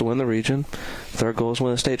 Second goal is to win the region. Third goal is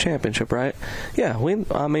win a state championship. Right? Yeah.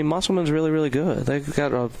 Musselman's really, really good. They've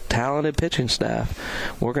got a talented pitching staff.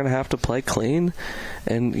 We're going to have to play clean,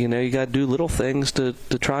 and you got to do little things to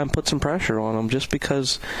try and put some pressure on them. Just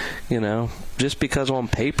because on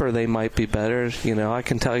paper they might be better. I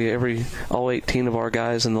can tell you all 18 of our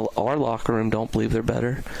guys in our locker room don't believe they're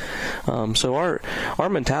better. So our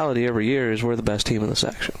mentality every year is we're the best team in the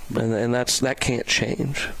section, and that can't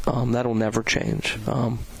change. That'll never change.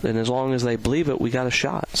 And as long as they believe it, we got a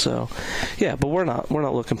shot. So, yeah, but we're not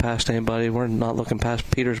looking past anybody. We're not looking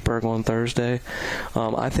past Petersburg on Thursday.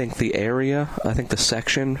 I think the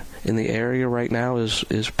section in the area right now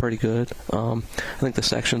is pretty good. I think the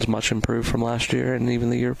section's much improved from last year and even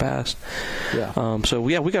the year past. Yeah.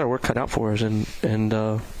 We got our work cut out for us, and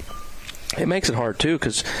it makes it hard too,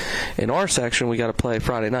 because in our section we got to play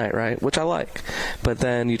Friday night, right? Which I like, but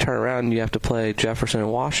then you turn around and you have to play Jefferson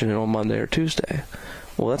and Washington on Monday or Tuesday.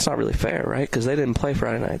 Well, that's not really fair, right? Because they didn't play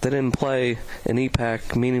Friday night. They didn't play an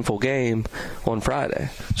EPAC meaningful game on Friday.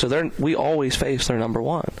 So we always face their number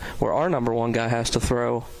one, where our number one guy has to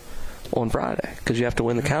throw on Friday because you have to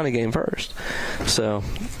win the county game first. So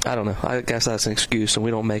I don't know. I guess that's an excuse, and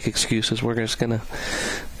we don't make excuses. We're just going to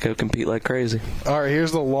go compete like crazy. All right,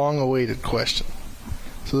 here's the long-awaited question.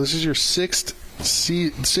 So this is your sixth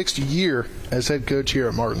year as head coach here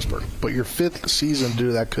at Martinsburg, but your 5th season due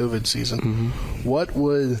to that COVID season. Mm-hmm. What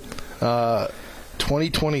would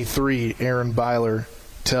 2023 Aaron Byler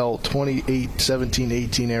tell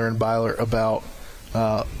 17-18 Aaron Byler about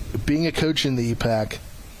being a coach in the EPAC,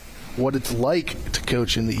 what it's like to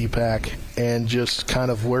coach in the EPAC, and just kind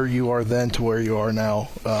of where you are then to where you are now,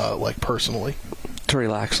 personally? To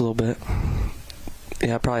relax a little bit.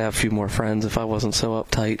 Yeah, I'd probably have a few more friends if I wasn't so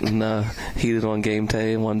uptight and heated on game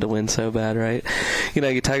day and wanted to win so bad, right?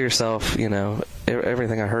 You tell yourself,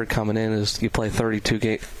 everything I heard coming in is you play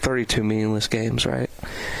 32 meaningless games, right?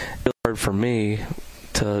 It's hard for me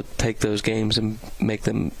to take those games and make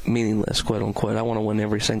them meaningless, quote unquote. I want to win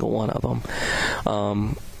every single one of them.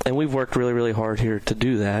 And we've worked really, really hard here to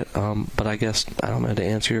do that. But I guess, I don't know, to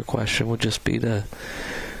answer your question would just be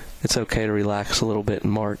it's okay to relax a little bit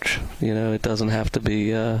in March. It doesn't have to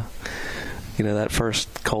be, that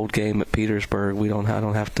first cold game at Petersburg. I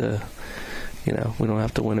don't have to, we don't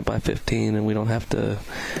have to win it by 15, and we don't have to,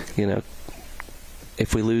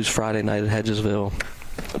 if we lose Friday night at Hedgesville,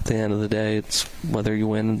 at the end of the day, it's whether you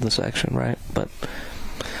win the section, right? But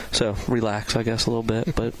so relax, I guess, a little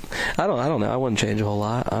bit. But I don't know. I wouldn't change a whole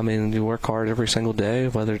lot. I mean, you work hard every single day,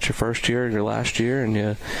 whether it's your first year or your last year,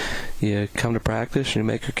 and you come to practice and you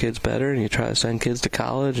make your kids better, and you try to send kids to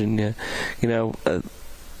college, and the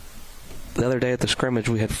other day at the scrimmage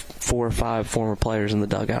we had 4 or 5 former players in the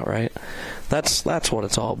dugout, right? That's what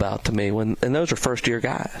it's all about to me. And those are first year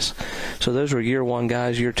guys. So those were year 1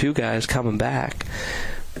 guys, year 2 guys coming back.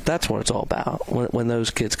 That's what it's all about. When those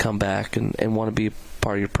kids come back and want to be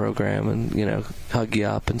part of your program and hug you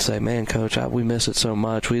up and say, man, coach, we miss it so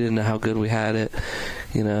much. We didn't know how good we had it.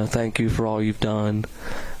 Thank you for all you've done.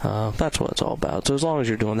 That's what it's all about. So as long as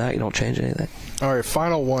you're doing that, you don't change anything. All right,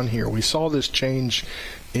 final one here. We saw this change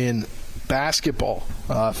in basketball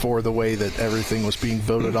for the way that everything was being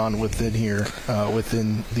voted on within here,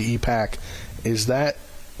 within the EPAC. Is that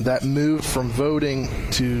move from voting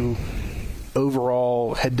to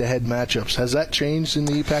overall head-to-head matchups, has that changed in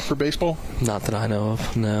the EPAC for baseball? Not that I know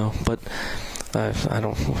of, no. But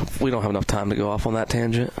we don't have enough time to go off on that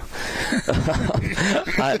tangent.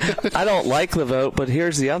 I don't like the vote, but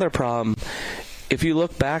here's the other problem. If you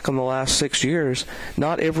look back on the last 6 years,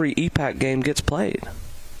 not every EPAC game gets played.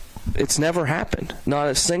 It's never happened. Not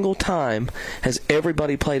a single time has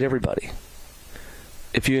everybody played everybody.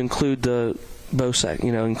 If you include the BOSEC,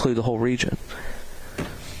 include the whole region.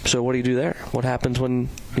 So what do you do there? What happens when,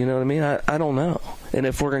 I don't know. And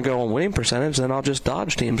if we're going to go on winning percentage, then I'll just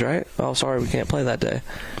dodge teams, right? Oh, sorry, we can't play that day.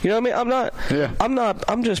 You know what I mean?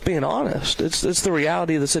 I'm just being honest. It's the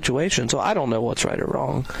reality of the situation. So I don't know what's right or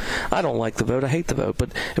wrong. I don't like the vote. I hate the vote.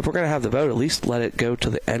 But if we're going to have the vote, at least let it go to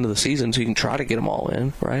the end of the season so you can try to get them all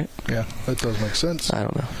in, right? Yeah, that does make sense. I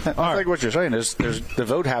don't know. I think what you're saying is the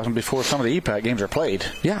vote happens before some of the EPAC games are played.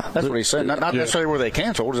 Yeah. That's what he's saying. Not necessarily where they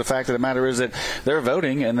canceled. The fact of the matter is that they're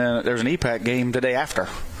voting, and then there's an EPAC game the day after.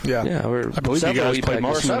 Yeah. I believe you guys played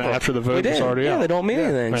most of them after the vote was already out. Yeah, they don't mean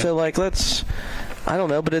anything. Right. So, I don't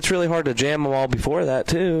know, but it's really hard to jam them all before that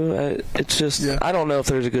too. It's just I don't know if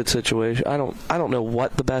there's a good situation. I don't know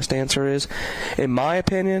what the best answer is. In my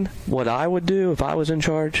opinion, what I would do if I was in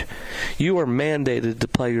charge, you are mandated to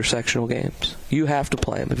play your sectional games. You have to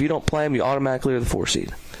play them. If you don't play them, you automatically are the 4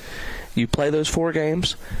 seed. You play those 4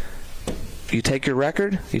 games. You take your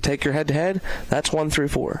record. You take your head-to-head. That's 1 through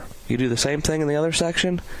 4. You do the same thing in the other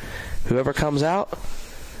section. Whoever comes out,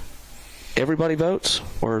 everybody votes,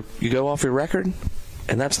 or you go off your record,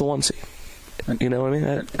 and that's the 1 seed. You know what I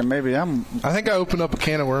mean? And maybe I think I opened up a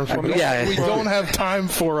can of worms. We don't have time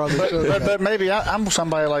for on the show. But maybe I'm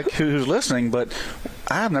somebody like who's listening, but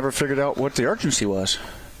I've never figured out what the urgency was.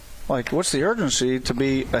 Like, what's the urgency to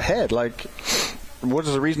be ahead? Like, what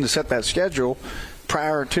is the reason to set that schedule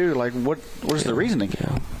prior to? Like, what is the reasoning?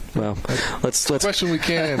 Yeah. Well, let's question we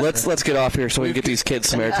can't answer. Let's get off here so we can get these kids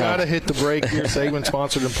some airtime. Got to hit the break here. Segment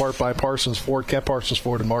sponsored in part by Parsons Ford. Kept Parsons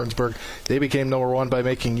Ford in Martinsburg. They became number 1 by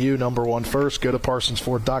making you number 1 first. Go to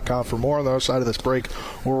ParsonsFord.com for more. On the other side of this break,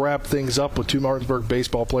 we'll wrap things up with 2 Martinsburg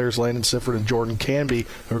baseball players, Landon Sifford and Jordan Canby,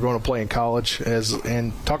 who are going to play in college,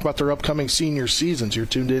 and talk about their upcoming senior seasons. You're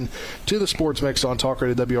tuned in to the Sports Mix on Talk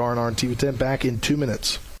Radio WRNR and TV10. Back in 2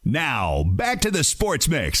 minutes. Now, back to the Sports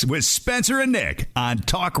Mix with Spencer and Nick on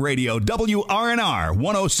Talk Radio WRNR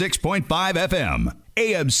 106.5 FM,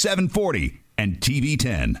 AM 740, and TV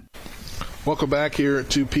 10. Welcome back here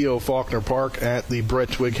to P.O. Faulkner Park at the Brett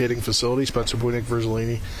Twigg hitting facility. Spencer Boyd, Nick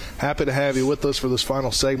Verzolini. Happy to have you with us for this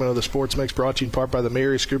final segment of the Sports Mix, brought to you in part by the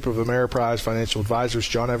Marius Group of Ameriprise Financial Advisors,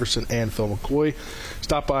 John Everson and Phil McCoy.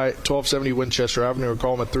 Stop by 1270 Winchester Avenue or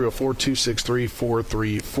call them at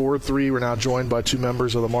 304-263-4343. We're now joined by 2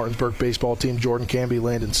 members of the Martinsburg baseball team, Jordan Canby,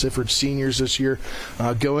 Landon Sifford, seniors this year,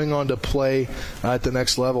 going on to play at the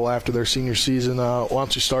next level after their senior season. Why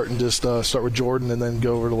don't you start with Jordan and then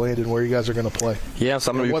go over to Landon, where you guys are going to play? Yeah,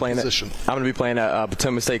 so I'm going to be playing at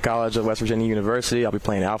Potomac State College of West Virginia University. I'll be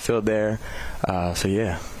playing outfield there. I'll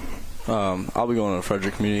be going to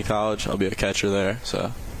Frederick Community College. I'll be a catcher there,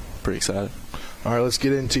 so pretty excited. All right, let's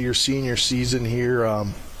get into your senior season here.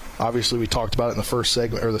 Obviously, we talked about it in the first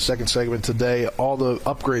segment or the second segment today. All the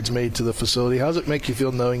upgrades made to the facility. How does it make you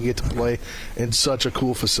feel knowing you get to play in such a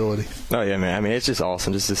cool facility? Oh yeah, man. I mean, it's just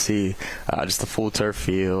awesome just to see just the full turf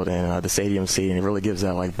field and the stadium seating. It really gives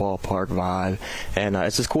that ballpark vibe, and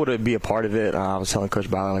it's just cool to be a part of it. I was telling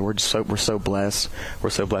Coach Bowler, we're so blessed.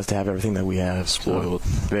 We're so blessed to have everything that we have. Spoiled,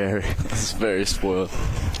 it's very spoiled.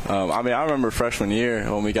 I mean, I remember freshman year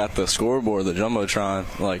when we got the scoreboard, the jumbotron.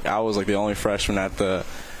 I was the only freshman at the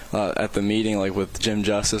meeting, with Jim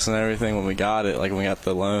Justice and everything, when we got it, when we got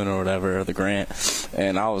the loan or whatever, or the grant,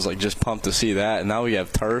 and I was just pumped to see that. And now we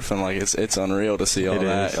have turf, and it's unreal to see all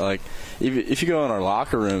that. If you go in our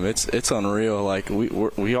locker room, it's unreal.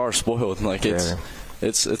 We are spoiled.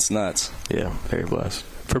 It's nuts. Yeah, very blessed.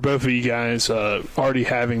 For both of you guys, already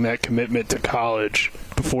having that commitment to college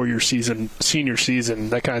before your senior season,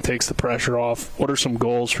 that kind of takes the pressure off. What are some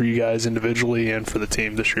goals for you guys individually and for the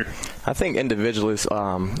team this year? I think individually,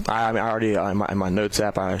 I already in my notes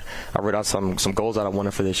app, I wrote out some goals that I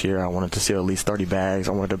wanted for this year. I wanted to see at least 30 bags.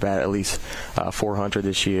 I wanted to bat at least 400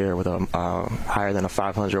 this year with a higher than a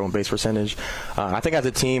 500 on base percentage. I think as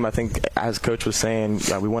a team, as Coach was saying,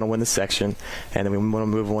 we want to win the section, and then we want to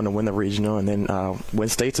move on to win the regional, and then win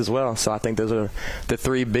states as well. So I think those are the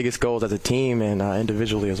 3 biggest goals as a team and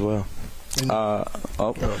individually as well.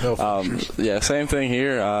 Yeah, same thing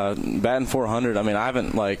here. Batting 400. I mean, I've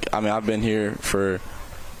been here for,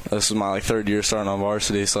 this is my 3rd year starting on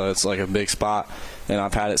varsity, so it's a big spot, and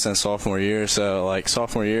I've had it since sophomore year. So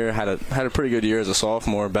sophomore year, had a pretty good year as a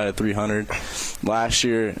sophomore, batted 300. Last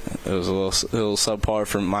year it was a little subpar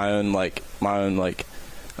for my own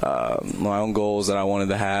goals that I wanted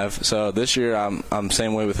to have. So this year I'm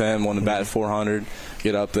same way with him. Want to bat 400,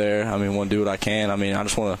 get up there. I mean, want to do what I can. I mean, I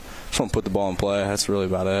just want to put the ball in play. That's really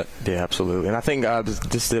about it. Yeah, absolutely. And I think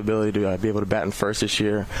just the ability to be able to bat in first this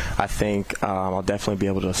year, I think I'll definitely be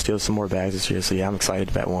able to steal some more bags this year. So yeah, I'm excited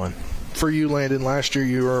to bat 1. For you, Landon, last year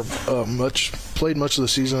you were played much of the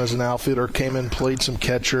season as an outfielder, came in, played some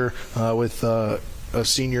catcher with a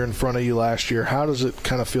senior in front of you last year. How does it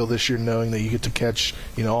kind of feel this year knowing that you get to catch,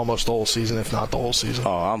 almost the whole season, if not the whole season?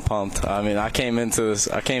 Oh, I'm pumped. I mean, I came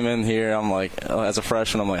in here, I'm like, as a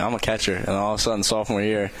freshman, I'm a catcher. And all of a sudden, sophomore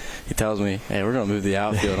year, he tells me, hey, we're going to move to the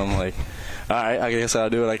outfield. I'm like, all right, I guess I'll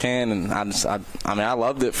do what I can. And I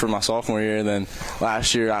loved it for my sophomore year. And then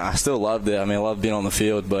last year, I still loved it. I mean, I love being on the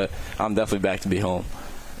field, but I'm definitely back to be home.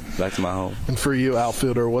 Back to my home. And for you,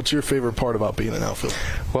 outfielder, what's your favorite part about being an outfielder?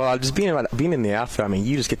 Well, just being in the outfield, I mean,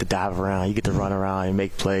 you just get to dive around. You get to run around and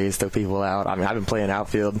make plays, throw people out. I mean, I've been playing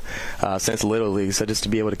outfield since Little League, so just to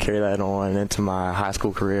be able to carry that on into my high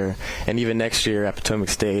school career and even next year at Potomac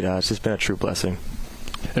State, it's just been a true blessing.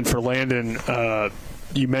 And for Landon,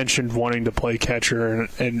 you mentioned wanting to play catcher,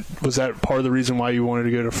 and was that part of the reason why you wanted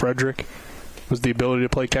to go to Frederick? Was the ability to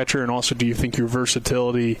play catcher, and also do you think your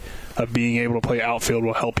versatility of being able to play outfield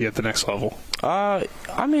will help you at the next level? I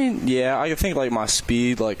mean, yeah, I think my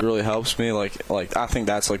speed really helps me. Like I think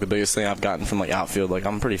that's the biggest thing I've gotten from outfield.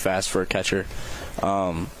 I'm pretty fast for a catcher.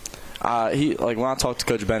 He when I talked to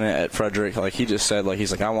Coach Bennett at Frederick, he just said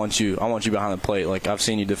he's I want you behind the plate. I've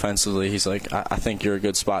seen you defensively. He's I think you're a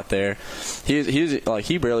good spot there.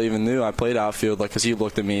 He barely even knew I played outfield because he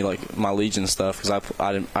looked at me my Legion stuff because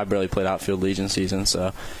I barely played outfield Legion season.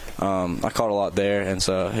 So I caught a lot there, and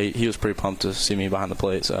so he was pretty pumped to see me behind the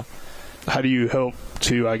plate. So. How do you hope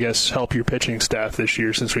to, help your pitching staff this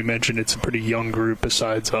year, since we mentioned it's a pretty young group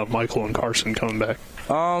besides Michael and Carson coming back?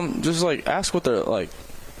 Just ask what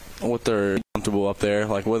they're comfortable up there,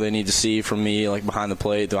 what do they need to see from me, behind the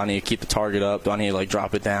plate. Do I need to keep the target up? Do I need to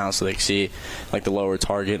drop it down so they can see the lower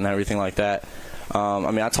target and everything like that?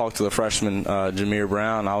 I talked to the freshman Jameer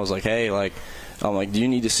Brown. I was like, hey, do you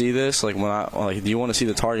need to see this? Do you want to see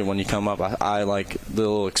the target when you come up? I the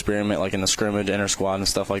little experiment in the scrimmage, inter squad and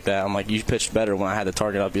stuff like that. I'm you pitched better when I had the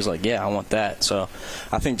target up. He's like, yeah, I want that. So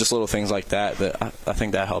I think just little things like that I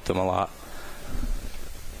think that helped him a lot.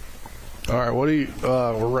 All right, what do you?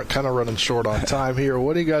 We're kind of running short on time here.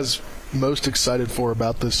 What are you guys most excited for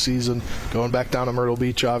about this season? Going back down to Myrtle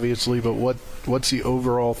Beach, obviously, but what's the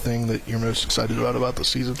overall thing that you're most excited about the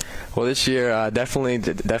season? Well, this year, definitely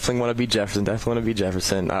want to be Jefferson. Definitely want to be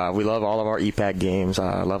Jefferson. We love all of our EPAC games.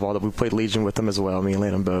 Love all that. We played Legion with them as well. Me and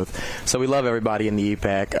Landon both. So we love everybody in the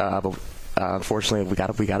EPAC. But unfortunately, we got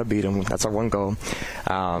to beat them. That's our one goal.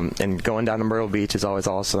 And going down to Myrtle Beach is always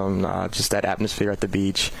awesome. Just that atmosphere at the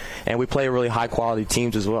beach, and we play really high quality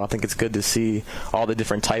teams as well. I think it's good to see all the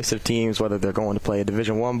different types of teams, whether they're going to play a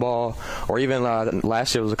Division I ball or even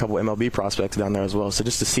last year was a couple MLB prospects down there as well. So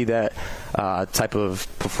just to see that type of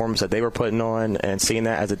performance that they were putting on and seeing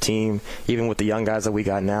that as a team, even with the young guys that we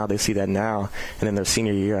got now, they see that now, and in their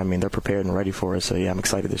senior year, I mean, they're prepared and ready for it. So yeah, I'm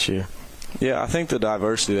excited this year. Yeah, I think the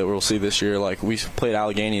diversity that we'll see this year, we played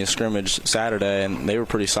Allegheny in scrimmage Saturday, and they were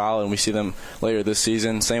pretty solid, and we see them later this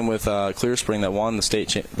season. Same with Clear Spring that won the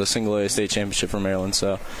single A state championship for Maryland.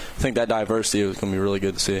 So I think that diversity is going to be really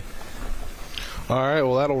good to see. All right,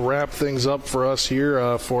 well, that'll wrap things up for us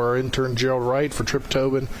here for our intern Gerald Wright, for Trip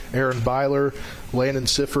Tobin, Aaron Byler, Landon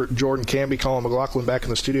Siffert, Jordan Canby, Colin McLaughlin back in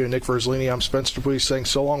the studio, Nick Verzolini. I'm Spencer Dupuis saying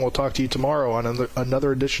so long. We'll talk to you tomorrow on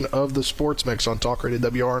another edition of the Sports Mix on Talk Radio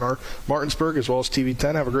WRNR Martinsburg as well as TV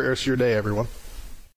 10. Have a great rest of your day, everyone.